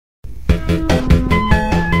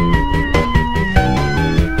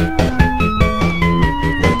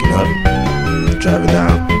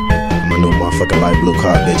Light Blue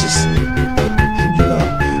Car, bitches. You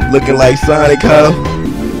know, looking like Sonic, huh?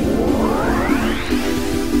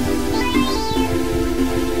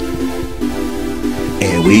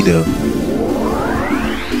 And we do.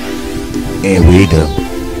 And we do.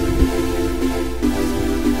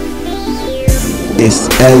 It's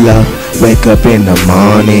Ella, wake up in the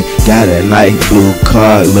morning, got a light blue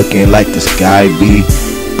car looking like the sky be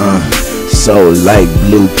so light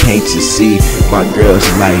blue, can't you see? My girl's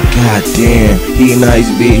like, god damn, he nice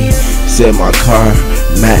B. Said my car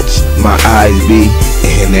match my eyes B,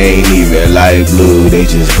 and they ain't even light blue, they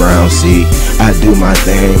just brown C. I do my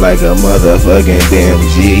thing like a motherfucking damn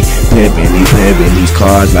G, pimpin' these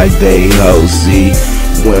cars like they hoes see.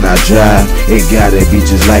 When I drive, it gotta be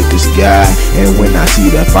just like the sky. And when I see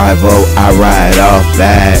the 5-0, I ride off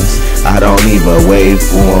fast. I don't even wait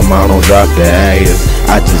for him, I don't drop the ass.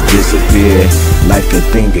 I just disappear like a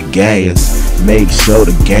thing of gas. Make sure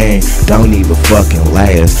the game don't even fucking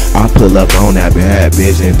last. I pull up on that bad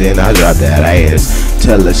bitch and then I drop that ass.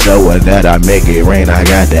 Tell the shower that I make it rain, I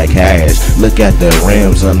got that cash. Look at the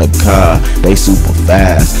rims on the car, they super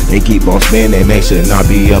fast. They keep on spinning, they should not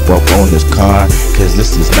be up on this car. Cause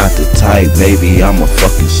this is not the type, baby, I'm a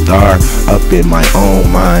fucking star. Up in my own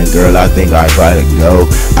mind, girl, I think I'd rather go.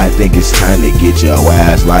 I think it's time to get your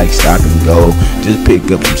ass like stop and go. Just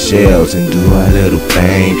pick up some shells and do a little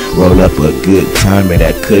thing. Roll up a good time of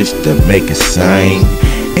that kush to make it sing.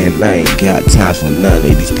 And I ain't got time for none of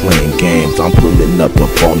these playing games. I'm pulling up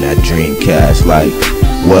on that Dreamcast like,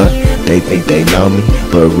 what? They think they know me,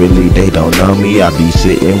 but really they don't know me. I be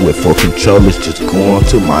sitting with 4 controllers just going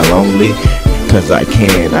to my lonely. Cause I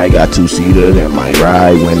can, I got 2-seater in my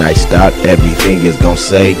ride. When I stop, everything is gon'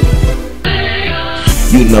 say,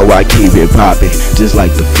 you know I keep it poppin', just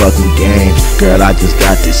like the fucking games. Girl, I just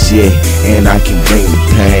got this shit, and I can bring the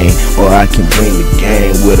pain, or I can bring the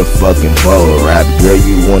game with a fucking bowl rap. Girl,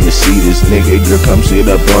 you wanna see this nigga? Girl, come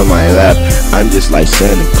sit up on my lap. I'm just like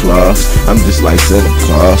Santa Claus, I'm just like Santa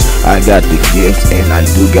Claus. I got the gift, and I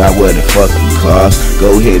do got what it fucking costs.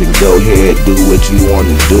 Go ahead, do what you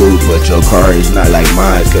wanna do, but your car is not like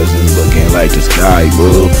mine, cause it's looking like the sky,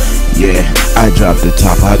 boo. Yeah, I drop the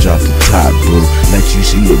top, boo. Let you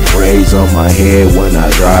see the braids on my head when I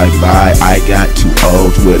drive by. I got 2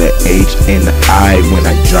 O's with an H and an I. When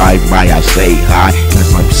I drive by, I say hi,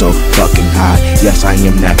 cause I'm so fucking high. Yes, I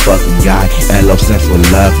am that fucking guy. LO stands for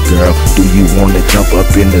love, girl. Do you wanna jump up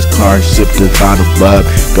in this car, sip the bottle bub?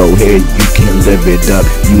 Go ahead, you can live it up.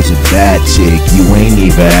 You's a bad chick, you ain't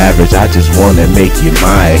even average. I just wanna make you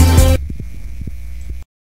mine.